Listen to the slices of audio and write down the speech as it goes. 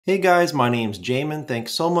Hey guys, my name's Jamin.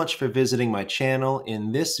 Thanks so much for visiting my channel.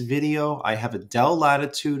 In this video, I have a Dell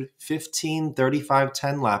Latitude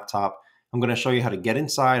 153510 laptop. I'm going to show you how to get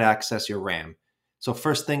inside, access your RAM. So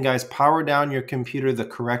first thing guys, power down your computer the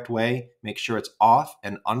correct way. Make sure it's off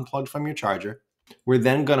and unplugged from your charger. We're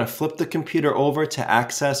then going to flip the computer over to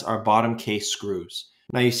access our bottom case screws.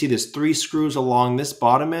 Now you see there's 3 screws along this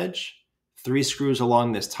bottom edge, 3 screws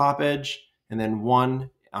along this top edge, and then 1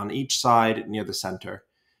 on each side near the center.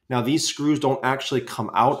 Now these screws don't actually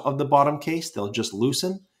come out of the bottom case, they'll just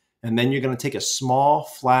loosen. And then you're going to take a small,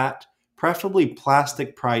 flat, preferably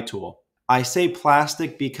plastic pry tool. I say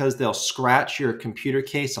plastic because they'll scratch your computer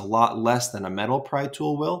case a lot less than a metal pry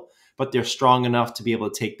tool will, but they're strong enough to be able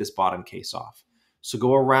to take this bottom case off. So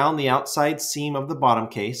go around the outside seam of the bottom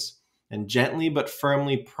case and gently but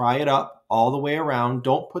firmly pry it up all the way around.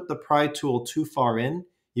 Don't put the pry tool too far in.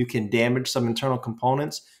 You can damage some internal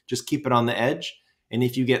components. Just keep it on the edge. And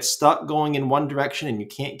if you get stuck going in one direction and you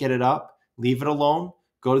can't get it up, leave it alone,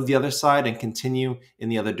 go to the other side and continue in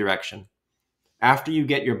the other direction. After you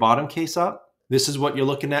get your bottom case up, this is what you're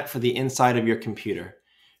looking at for the inside of your computer.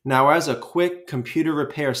 Now, as a quick computer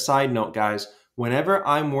repair side note, guys, whenever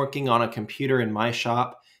I'm working on a computer in my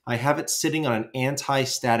shop, I have it sitting on an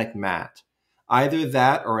anti-static mat. Either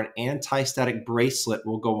that or an anti-static bracelet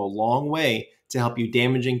will go a long way to help you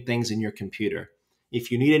damaging things in your computer. If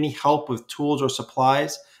you need any help with tools or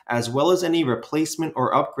supplies, as well as any replacement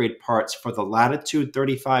or upgrade parts for the Latitude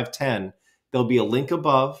 3510, there'll be a link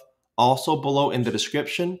above. Also below in the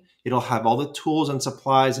description, it'll have all the tools and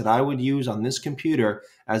supplies that I would use on this computer,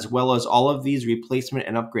 as well as all of these replacement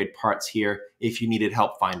and upgrade parts here if you needed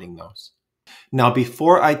help finding those. Now,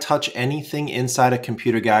 before I touch anything inside a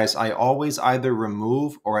computer, guys, I always either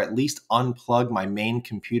remove or at least unplug my main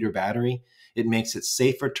computer battery. It makes it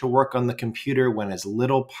safer to work on the computer when as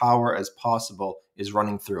little power as possible is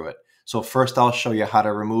running through it. So first I'll show you how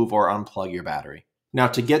to remove or unplug your battery. Now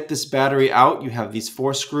to get this battery out, you have these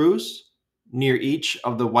 4 screws near each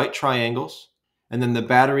of the white triangles, and then the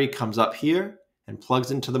battery comes up here and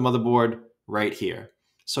plugs into the motherboard right here.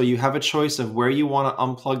 So you have a choice of where you want to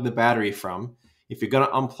unplug the battery from. If you're going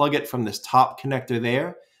to unplug it from this top connector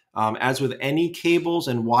there, as with any cables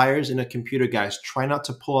and wires in a computer, guys, try not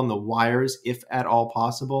to pull on the wires if at all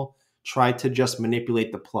possible. Try to just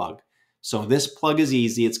manipulate the plug. So this plug is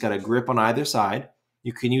easy. It's got a grip on either side.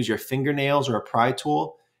 You can use your fingernails or a pry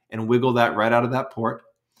tool and wiggle that right out of that port.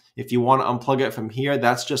 If you want to unplug it from here,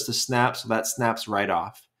 that's just a snap, so that snaps right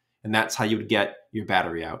off. And that's how you would get your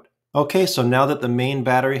battery out. Okay, so now that the main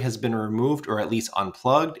battery has been removed or at least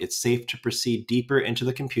unplugged, it's safe to proceed deeper into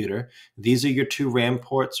the computer. These are your 2 RAM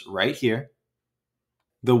ports right here.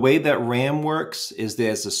 The way that RAM works is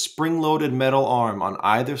there's a spring-loaded metal arm on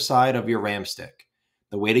either side of your RAM stick.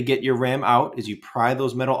 The way to get your RAM out is you pry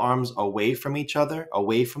those metal arms away from each other,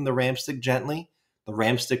 away from the RAM stick gently. The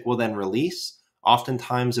RAM stick will then release.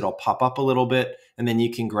 Oftentimes it'll pop up a little bit, and then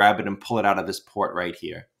you can grab it and pull it out of this port right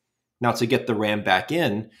here. Now to get the RAM back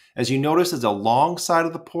in, as you notice, there's a long side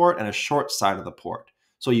of the port and a short side of the port.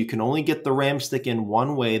 So you can only get the RAM stick in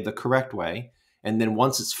one way, the correct way. And then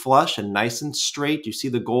once it's flush and nice and straight, you see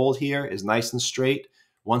the gold here is nice and straight.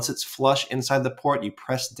 Once it's flush inside the port, you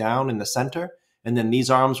press down in the center, and then these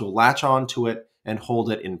arms will latch onto it and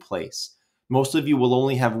hold it in place. Most of you will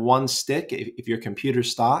only have one stick if your computer's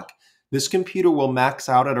stock. This computer will max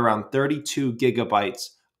out at around 32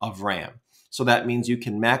 gigabytes of RAM. So that means you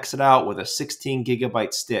can max it out with a 16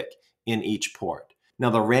 gigabyte stick in each port. Now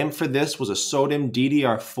the RAM for this was a SODIMM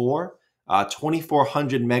DDR4,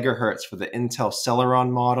 2400 megahertz for the Intel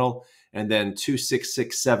Celeron model, and then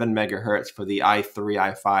 2667 megahertz for the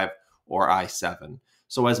i3, i5, or i7.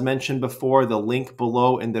 So as mentioned before, the link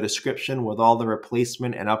below in the description with all the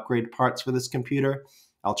replacement and upgrade parts for this computer.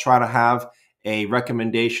 I'll try to have a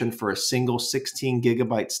recommendation for a single 16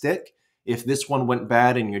 gigabyte stick. If this one went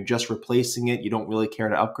bad and you're just replacing it, you don't really care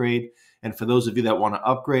to upgrade. And for those of you that want to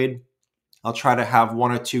upgrade, I'll try to have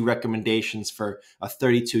 1 or 2 recommendations for a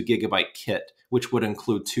 32 gigabyte kit, which would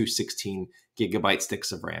include 2 16 gigabyte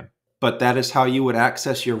sticks of RAM. But that is how you would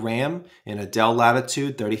access your RAM in a Dell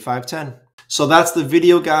Latitude 3510. So that's the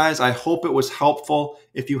video, guys. I hope it was helpful.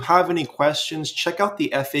 If you have any questions, check out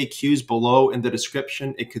the FAQs below in the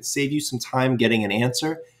description. It could save you some time getting an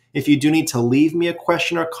answer. If you do need to leave me a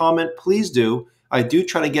question or comment, please do. I do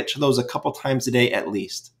try to get to those a couple times a day at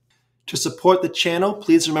least. To support the channel,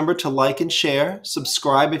 please remember to like and share.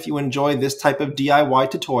 Subscribe if you enjoy this type of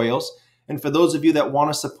DIY tutorials. And for those of you that want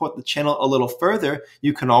to support the channel a little further,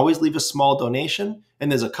 you can always leave a small donation,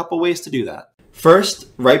 and there's a couple ways to do that. First,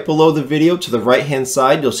 right below the video to the right-hand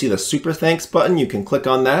side, you'll see the Super Thanks button. You can click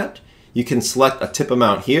on that. you can select a tip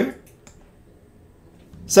amount here.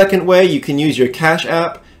 Second way, you can use your Cash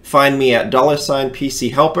App. Find me at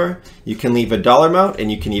 $PC Helper. You can leave a dollar amount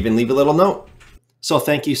and you can even leave a little note. So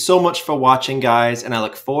thank you so much for watching, guys, and I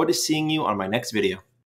look forward to seeing you on my next video.